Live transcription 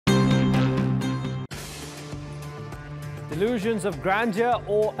Delusions of grandeur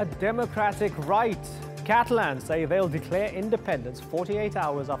or a democratic right? Catalans say they'll declare independence 48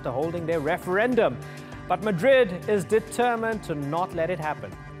 hours after holding their referendum. But Madrid is determined to not let it happen.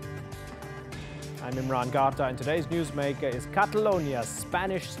 I'm Imran Garta, and today's Newsmaker is Catalonia's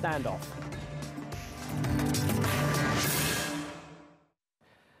Spanish standoff.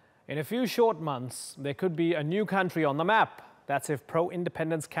 In a few short months, there could be a new country on the map. That's if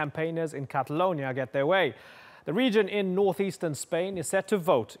pro-independence campaigners in Catalonia get their way. The region in northeastern Spain is set to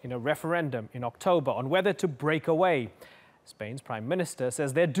vote in a referendum in October on whether to break away. Spain's Prime Minister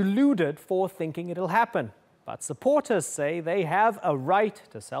says they're deluded for thinking it'll happen. But supporters say they have a right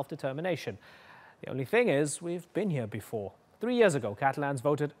to self-determination. The only thing is, we've been here before. 3 years ago, Catalans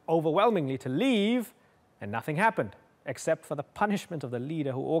voted overwhelmingly to leave, and nothing happened, except for the punishment of the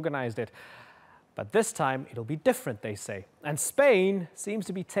leader who organized it. But this time, it'll be different, they say. And Spain seems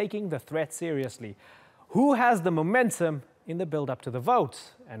to be taking the threat seriously. Who has the momentum in the build-up to the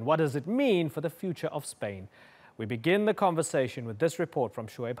vote? And what does it mean for the future of Spain? We begin the conversation with this report from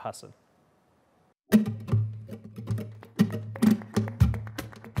Shoaib Hassan.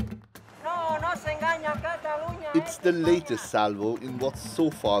 It's the latest salvo in what's so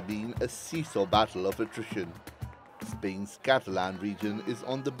far been a seesaw battle of attrition. Spain's Catalan region is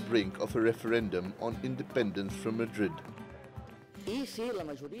on the brink of a referendum on independence from Madrid.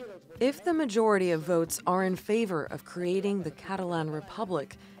 If the majority of votes are in favor of creating the Catalan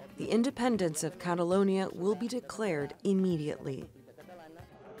Republic, the independence of Catalonia will be declared immediately.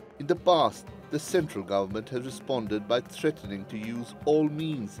 In the past, the central government has responded by threatening to use all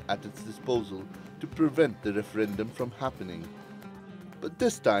means at its disposal to prevent the referendum from happening. But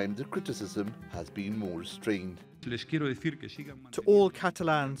this time, the criticism has been more restrained. To all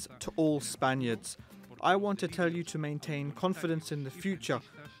Catalans, to all Spaniards, I want to tell you to maintain confidence in the future,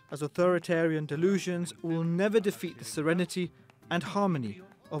 as authoritarian delusions will never defeat the serenity and harmony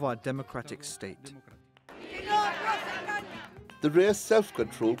of our democratic state. The rare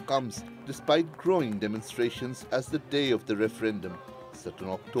self-control comes despite growing demonstrations as the day of the referendum, set on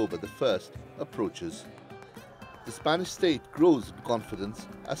October the 1st, approaches. The Spanish state grows in confidence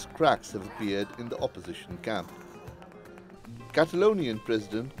as cracks have appeared in the opposition camp. Catalonian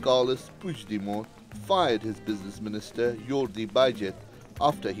President Carles Puigdemont fired his business minister Jordi Baiget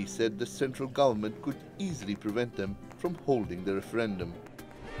after he said the central government could easily prevent them from holding the referendum.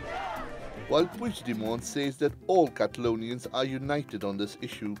 While Puigdemont says that all Catalonians are united on this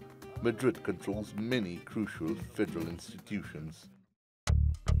issue, Madrid controls many crucial federal institutions.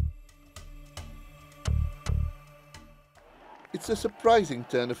 It's a surprising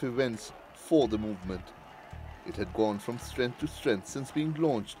turn of events for the movement. It had gone from strength to strength since being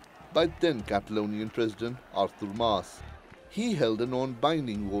launched by then Catalonian President Artur Mas. He held a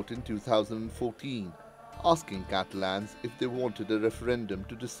non-binding vote in 2014, asking Catalans if they wanted a referendum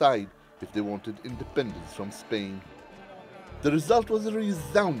to decide if they wanted independence from Spain. The result was a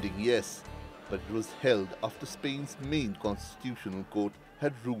resounding yes, but it was held after Spain's main constitutional court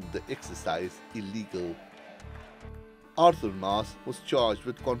had ruled the exercise illegal. Artur Mas was charged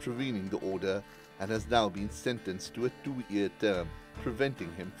with contravening the order and has now been sentenced to a 2-year term,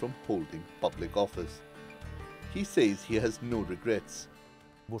 preventing him from holding public office. He says he has no regrets.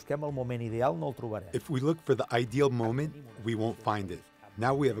 If we look for the ideal moment, we won't find it.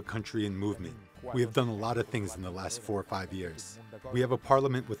 Now we have a country in movement. We have done a lot of things in the last 4 or 5 years. We have a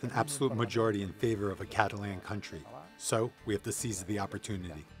parliament with an absolute majority in favor of a Catalan country. So we have to seize the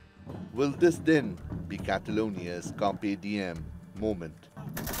opportunity. Will this then be Catalonia's Carpe Diem moment?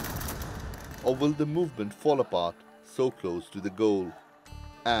 Or will the movement fall apart so close to the goal?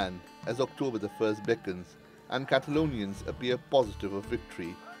 And as October the 1st beckons and Catalonians appear positive of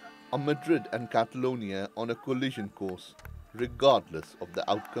victory, are Madrid and Catalonia on a collision course, regardless of the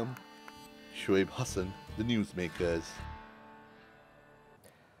outcome? Shoaib Hassan, the Newsmakers.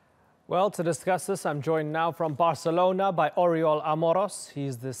 Well, to discuss this, I'm joined now from Barcelona by Oriol Amoros.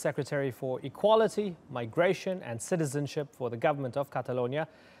 He's the Secretary for Equality, Migration and Citizenship for the Government of Catalonia.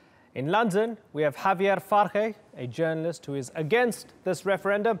 In London, we have Javier Farge, a journalist who is against this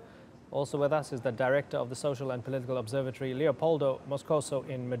referendum. Also with us is the Director of the Social and Political Observatory, Leopoldo Moscoso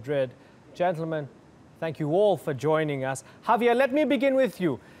in Madrid. Gentlemen, thank you all for joining us. Javier, let me begin with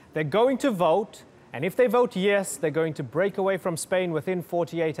you. They're going to vote, and if they vote yes, they're going to break away from Spain within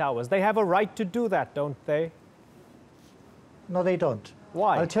 48 hours. They have a right to do that, don't they? No, they don't.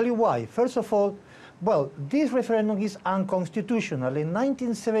 Why? I'll tell you why. First of all, well, this referendum is unconstitutional. In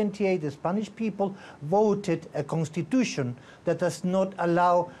 1978, the Spanish people voted a constitution that does not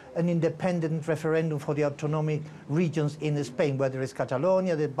allow an independent referendum for the autonomic regions in Spain, whether it's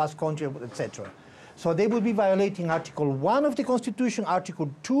Catalonia, the Basque Country, etc. So they would be violating Article 1 of the Constitution, Article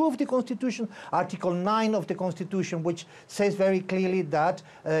 2 of the Constitution, Article 9 of the Constitution, which says very clearly that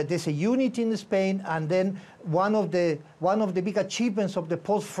there's a unity in Spain, and then one of the big achievements of the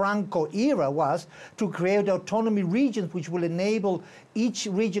post-Franco era was to create autonomy regions which will enable each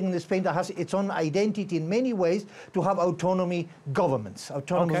region in Spain that has its own identity in many ways to have autonomous governments.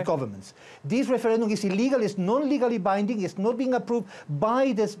 This referendum is illegal, it's non-legally binding, it's not being approved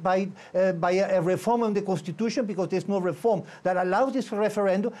by a reform of the Constitution, because there's no reform that allows this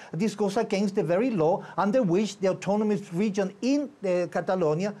referendum. This goes against the very law under which the autonomous region in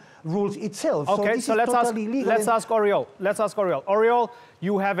Catalonia rules itself. Okay, so let's ask Oriol. Oriol,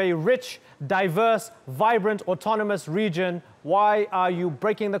 you have a rich, diverse, vibrant, autonomous region. Why are you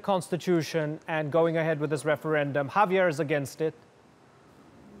breaking the Constitution and going ahead with this referendum? Javier is against it.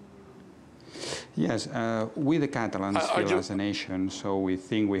 Yes, we the Catalans feel as a nation, so we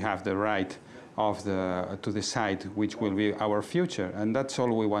think we have the right to decide which will be our future, and that's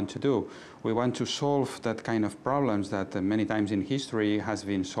all we want to do. We want to solve that kind of problems that many times in history has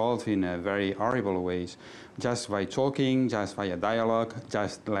been solved in very horrible ways, just by talking, just by a dialogue,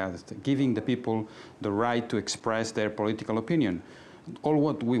 just giving the people the right to express their political opinion. All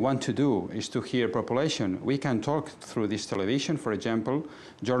what we want to do is to hear population. We can talk through this television, for example.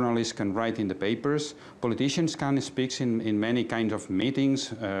 Journalists can write in the papers. Politicians can speak in many kinds of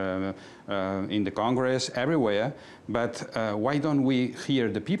meetings, in the Congress, everywhere. But why don't we hear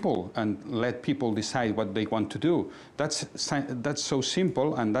the people and let people decide what they want to do? That's so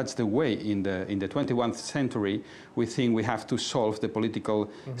simple, and that's the way in the 21st century we think we have to solve the political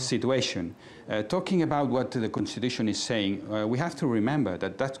situation. Talking about what the Constitution is saying, we have to remember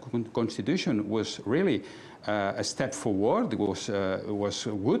that that Constitution was really a step forward. It was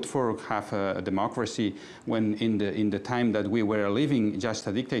good for have a democracy when in the time that we were living just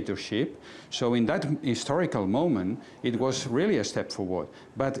a dictatorship. So in that historical moment, it was really a step forward.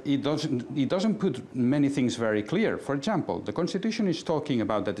 But it doesn't put many things very clear. For example, the Constitution is talking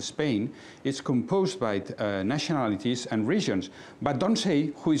about that Spain is composed by nationalities and regions, but don't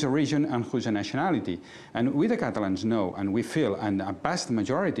say who is a region and who is a nationality. And we the Catalans know, and we feel, and a vast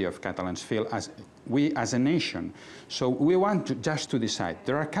majority of Catalans feel as a nation. So we want just to decide.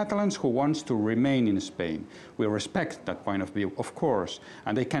 There are Catalans who want to remain in Spain. We respect that point of view, of course,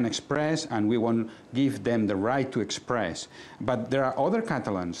 and they can express, and we want to give them the right to express. But there are other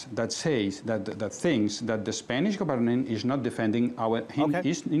Catalans that say that thinks that the Spanish government is not defending our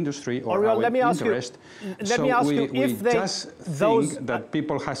industry or Oriol, our interest. Let me ask you if they just think that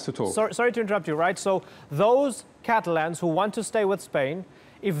people has to talk. Sorry to interrupt you, right? So those Catalans who want to stay with Spain,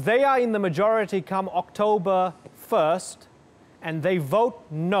 if they are in the majority come October 1st and they vote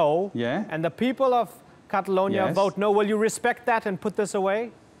no, and the people of Catalonia vote no, will you respect that and put this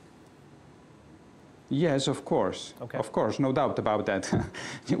away? Yes, of course. Of course, no doubt about that.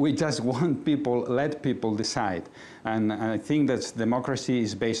 We just want let people decide. And I think that democracy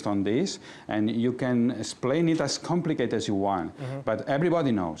is based on this, and you can explain it as complicated as you want. But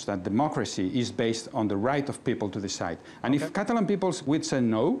everybody knows that democracy is based on the right of people to decide. And if Catalan people would say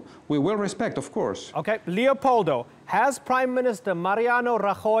no, we will respect, of course. Okay, Leopoldo, has Prime Minister Mariano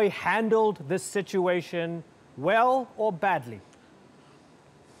Rajoy handled this situation well or badly?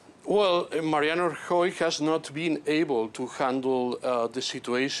 Well, Mariano Rajoy has not been able to handle the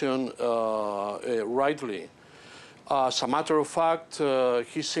situation rightly. As a matter of fact,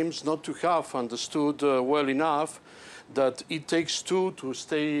 he seems not to have understood well enough that it takes two to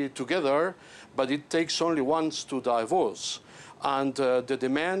stay together, but it takes only one to divorce. And the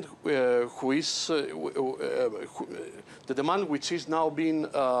demand, the demand which is now being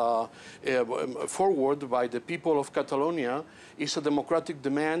forwarded by the people of Catalonia is a democratic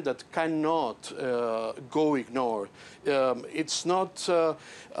demand that cannot go ignored. It's not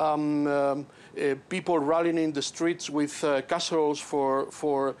people rallying in the streets with casseroles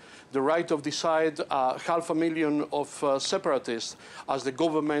for the right of decide, 500,000 of separatists, as the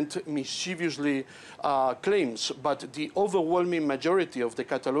government mischievously claims, but the overwhelming majority of the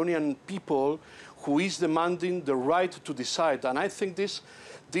Catalonian people who is demanding the right to decide. And I think this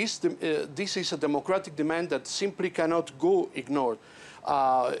is a democratic demand that simply cannot go ignored.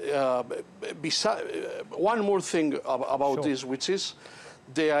 One more thing about this, which is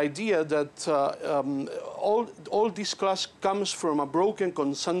the idea that all this class comes from a broken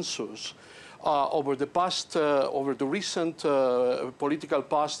consensus over the recent political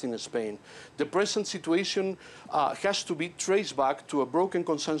past in Spain. The present situation has to be traced back to a broken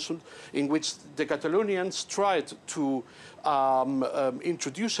consensus in which the Catalonians tried to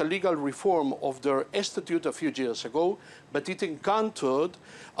introduce a legal reform of their statute a few years ago, but it encountered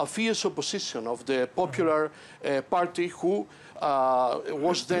a fierce opposition of the Popular Party, who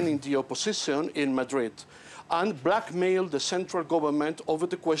was then in the opposition in Madrid, and blackmailed the central government over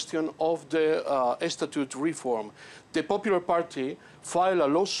the question of the statute reform. The Popular Party filed a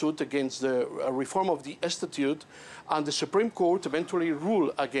lawsuit against the reform of the statute, and the Supreme Court eventually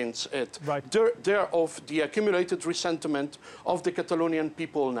ruled against it. Right. Thereof the accumulated resentment of the Catalonian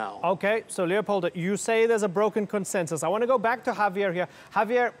people now. Okay, so Leopoldo, you say there's a broken consensus. I want to go back to Javier here.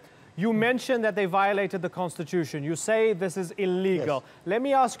 Javier, you mentioned that they violated the Constitution. You say this is illegal. Yes. Let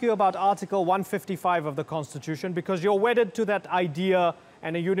me ask you about Article 155 of the Constitution, because you're wedded to that idea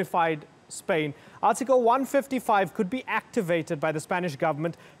and a unified Spain. Article 155 could be activated by the Spanish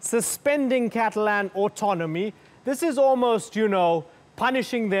government, suspending Catalan autonomy. This is almost, you know,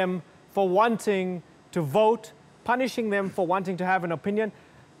 punishing them for wanting to vote, punishing them for wanting to have an opinion.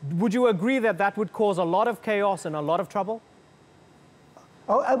 Would you agree that that would cause a lot of chaos and a lot of trouble?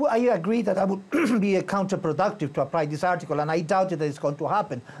 I agree that that would be counterproductive to apply this article, and I doubt that it's going to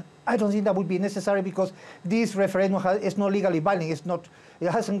happen. I don't think that would be necessary because this referendum is not legally binding. It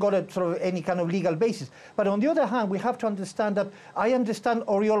hasn't got a, sort of any kind of legal basis. But on the other hand, we have to understand that I understand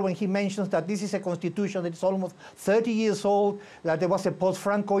Oriol when he mentions that this is a constitution that is almost 30 years old, that there was a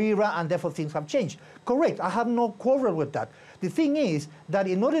post-Franco era, and therefore things have changed. Correct, I have no quarrel with that. The thing is that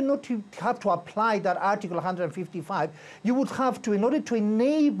in order not to have to apply that Article 155, you would have to, in order to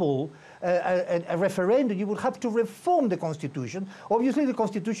enable a referendum, you would have to reform the Constitution. Obviously, the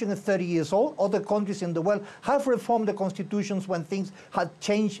Constitution is 30 years old. Other countries in the world have reformed the constitutions when things had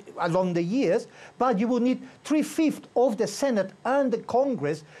changed along the years. But you would need 3/5 of the Senate and the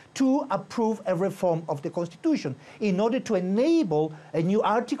Congress to approve a reform of the Constitution in order to enable new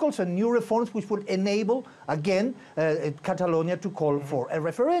articles and new reforms which would enable, again, Catalonia to call for a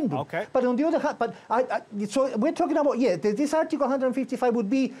referendum. Okay. But on the other hand, so we're talking about, yeah, this Article 155 would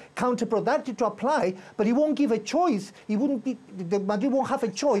be counterproductive to apply, but it won't give a choice. It wouldn't be, Madrid won't have a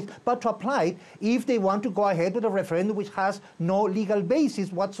choice but to apply it if they want to go ahead with a referendum which has no legal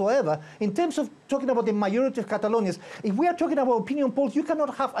basis whatsoever. In terms of talking about the majority of Catalonians, if we are talking about opinion polls, you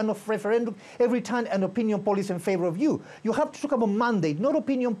cannot have enough referendum every time an opinion poll is in favor of you. You have to talk about mandate, not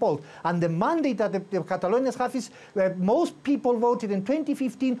opinion polls. And the mandate that the Catalonians have is most people voted in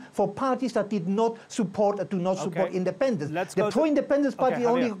 2015 for parties that did not support or do not support independence. The pro-independence party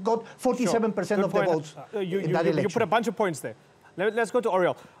only got 47% of the votes in that election. You put a bunch of points there. Let's go to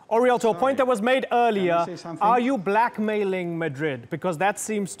Oriol. Oriol, to a point that was made earlier, are you blackmailing Madrid? Because that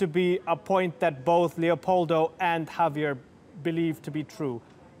seems to be a point that both Leopoldo and Javier believe to be true.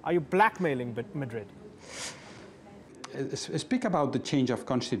 Are you blackmailing Madrid? Speak about the change of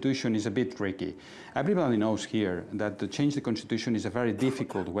constitution is a bit tricky. Everybody knows here that to change the constitution is a very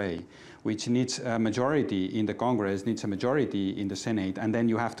difficult way, which needs a majority in the Congress, needs a majority in the Senate, and then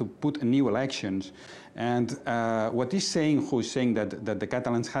you have to put new elections. And what he's saying, who's saying that the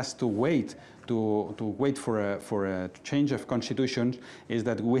Catalans has to wait for a change of constitution, is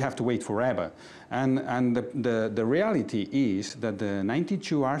that we have to wait forever. And the reality is that the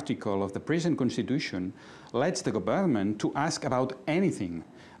 92 article of the present constitution lets the government to ask about anything.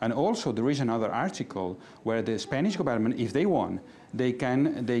 And also there is another article where the Spanish government, if they want, they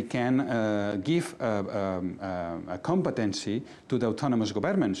can give a competency to the autonomous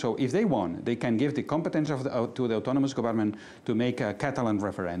government. So if they want, they can give the competence to the autonomous government to make a Catalan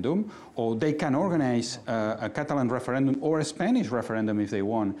referendum, or they can organize a Catalan referendum or a Spanish referendum if they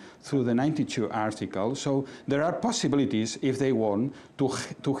want through the 92 article. So there are possibilities if they want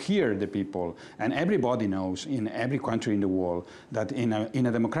to hear the people. And everybody knows in every country in the world that in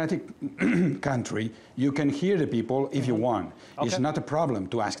a democratic country, you can hear the people if you want. Okay. It's not a problem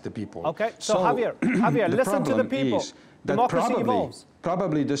to ask the people. Okay, so Javier, listen to the people. Democracy evolves.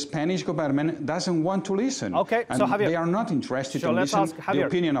 Probably the Spanish government doesn't want to listen. Okay, so Javier, they are not interested in listening to the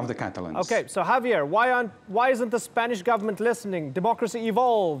opinion of the Catalans. Okay, so Javier, why isn't the Spanish government listening? Democracy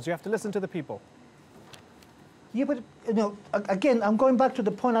evolves. You have to listen to the people. Yeah, but again, I'm going back to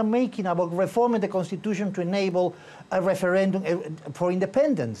the point I'm making about reforming the Constitution to enable a referendum for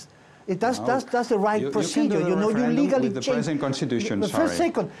independence. That's the right procedure. You legally change the present constitution. First,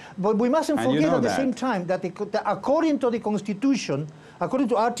 second, but we mustn't forget at the same time that according to the Constitution, according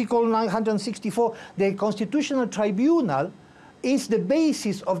to Article 964, the Constitutional Tribunal is the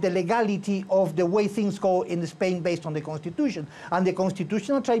basis of the legality of the way things go in Spain based on the Constitution. And the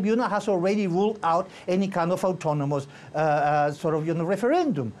Constitutional Tribunal has already ruled out any kind of autonomous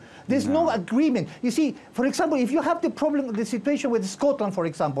referendum. There's no agreement. You see, for example, if you have the situation with Scotland, for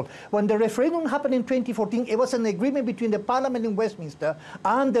example, when the referendum happened in 2014, it was an agreement between the Parliament in Westminster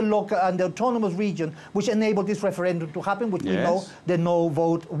and the local and the autonomous region, which enabled this referendum to happen, which we know the no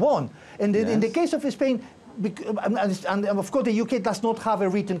vote won. And in the case of Spain, and of course the UK does not have a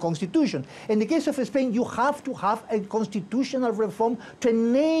written constitution. In the case of Spain, you have to have a constitutional reform to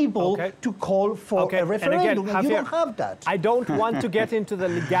enable to call for a referendum, and you don't have that. I don't want to get into the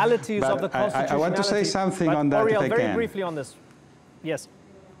legalities of the constitutionality. I want to say something on that, Oriol, if I very can. briefly on this. Yes.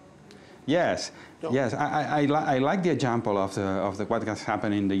 Yes, yes. I like the example of what has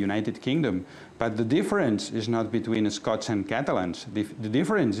happened in the United Kingdom, but the difference is not between Scots and Catalans. The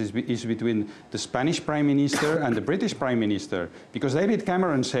difference is between the Spanish Prime Minister and the British Prime Minister, because David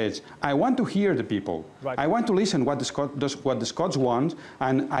Cameron says, "I want to hear the people. Right. I want to listen what the Scots want,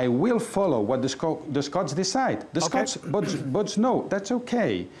 and I will follow what the Scots decide." The Scots votes no. That's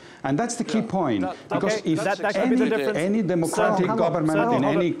okay. And that's the key point, because if any democratic government in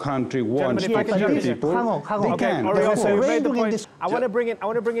any country wants to hear people, they can. I want to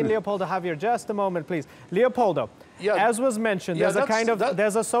bring in Leopoldo Javier. Just a moment, please. Leopoldo, as was mentioned,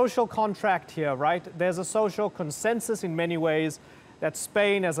 there's a social contract here, right? There's a social consensus in many ways that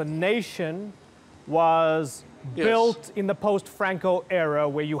Spain as a nation was built in the post-Franco era,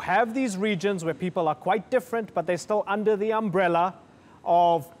 where you have these regions where people are quite different, but they're still under the umbrella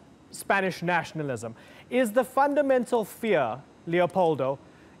of Spanish nationalism. Is the fundamental fear, Leopoldo,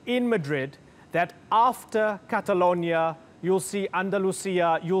 in Madrid, that after Catalonia, you'll see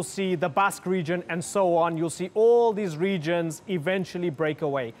Andalusia, you'll see the Basque region, and so on, you'll see all these regions eventually break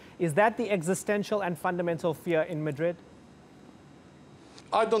away? Is that the existential and fundamental fear in Madrid?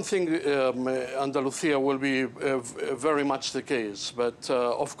 I don't think Andalusia will be very much the case, but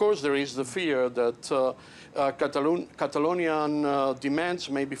of course there is the fear that Catalonian demands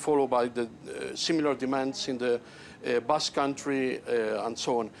may be followed by the similar demands in the Basque country and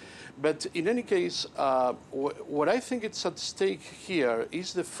so on. But in any case, what I think is at stake here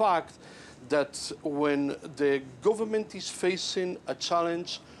is the fact that when the government is facing a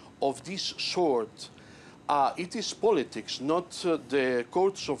challenge of this sort, it is politics, not the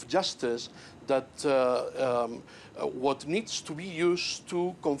courts of justice, that what needs to be used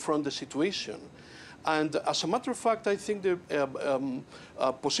to confront the situation. And as a matter of fact, I think the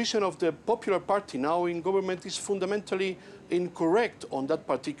position of the Popular Party now in government is fundamentally incorrect on that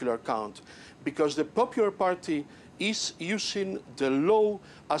particular count, because the Popular Party is using the law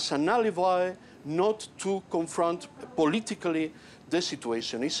as an alibi not to confront politically the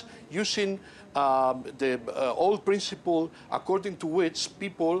situation. It's using the old principle according to which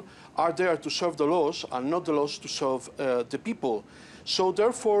people are there to serve the laws and not the laws to serve the people. So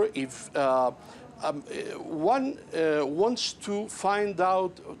therefore, if one wants to find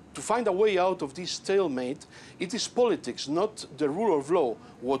a way out of this stalemate, it is politics, not the rule of law,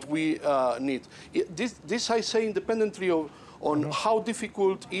 what we need. This I say independently on how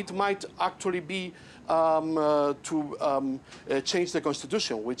difficult it might actually be to change the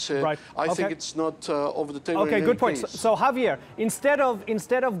constitution, which I think it's not over the table. Okay, good point. So Javier, instead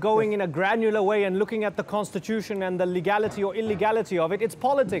of going in a granular way and looking at the constitution and the legality or illegality of it, it's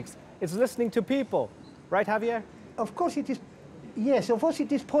politics. It's listening to people, right, Javier? Of course it is. Yes, of course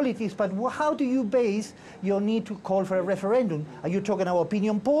it is politics, but how do you base your need to call for a referendum? Are you talking about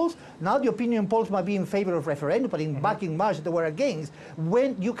opinion polls? Now the opinion polls might be in favor of referendum, but back in March they were against.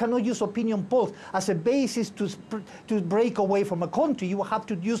 When you cannot use opinion polls as a basis to break away from a country, you have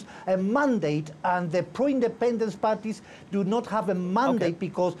to use a mandate, and the pro-independence parties do not have a mandate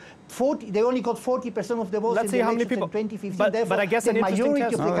because they only got 40% of the votes in the elections in 2015. But I guess an interesting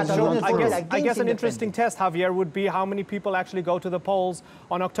test. I guess an interesting test, Javier, would be how many people actually go to the polls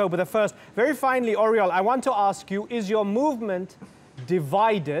on October the 1st. Very finally, Oriol, I want to ask you, is your movement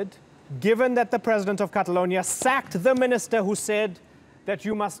divided, given that the president of Catalonia sacked the minister who said that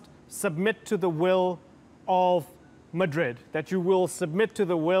you must submit to the will of Madrid, that you will submit to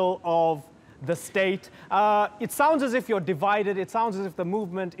the will of the state? It sounds as if you're divided. It sounds as if the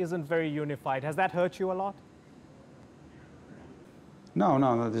movement isn't very unified. Has that hurt you a lot? No,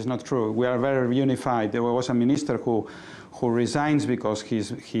 that is not true. We are very unified. There was a minister who who resigns because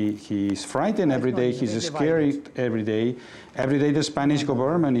he's frightened every day, he's scared every day. Every day the Spanish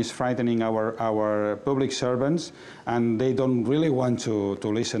government is frightening our public servants, and they don't really want to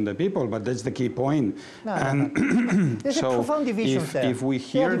listen to people, but that's the key point. There's a profound division there. If we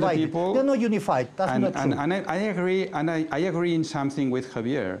hear the people... They're not unified, that's not true. And I agree in something with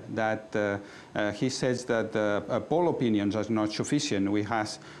Javier, that he says that poll opinions are not sufficient. We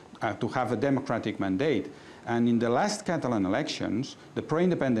have to have a democratic mandate. And in the last Catalan elections, the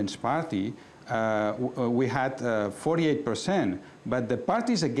pro-independence party, we had 48%, but the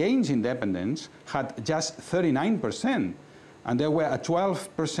parties against independence had just 39%. And there were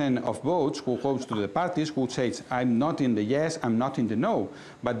 12% of votes who goes to the parties who says, I'm not in the yes, I'm not in the no.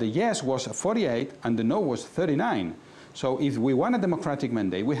 But the yes was 48 and the no was 39. So if we want a democratic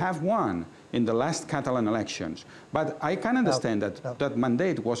mandate, we have one in the last Catalan elections. But I can understand that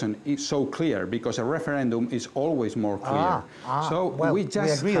mandate wasn't so clear, because a referendum is always more clear. Well, we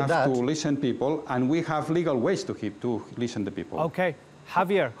just have to listen to people, and we have legal ways to listen to people. Okay.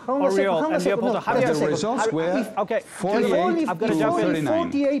 Javier, Oriol, and Leopoldo. Javier, the results were 48 to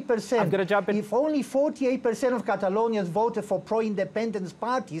 39. 48%. If only 48% of Catalonians voted for pro-independence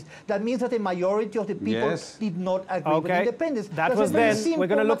parties, that means that a majority of the people did not agree with independence. That was then. We're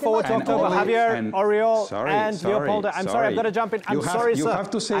going to look forward to October. Javier, Oriol, and Leopoldo. I'm sorry, I've got to jump in. I'm sorry, sir. You have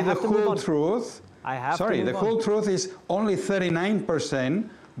to say the whole truth. Sorry, the whole truth is only 39%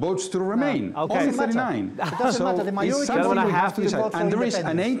 votes to remain. Only 39. It doesn't matter. The majority have to decide. And there is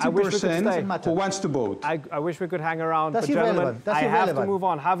an 80% who wants to vote. I wish we could hang around, That's but gentlemen, I have to move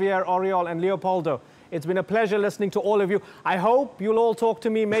on. Javier, Oriol, and Leopoldo, it's been a pleasure listening to all of you. I hope you'll all talk to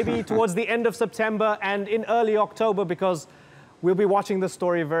me maybe towards the end of September and in early October, because we'll be watching this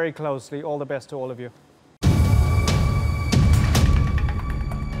story very closely. All the best to all of you.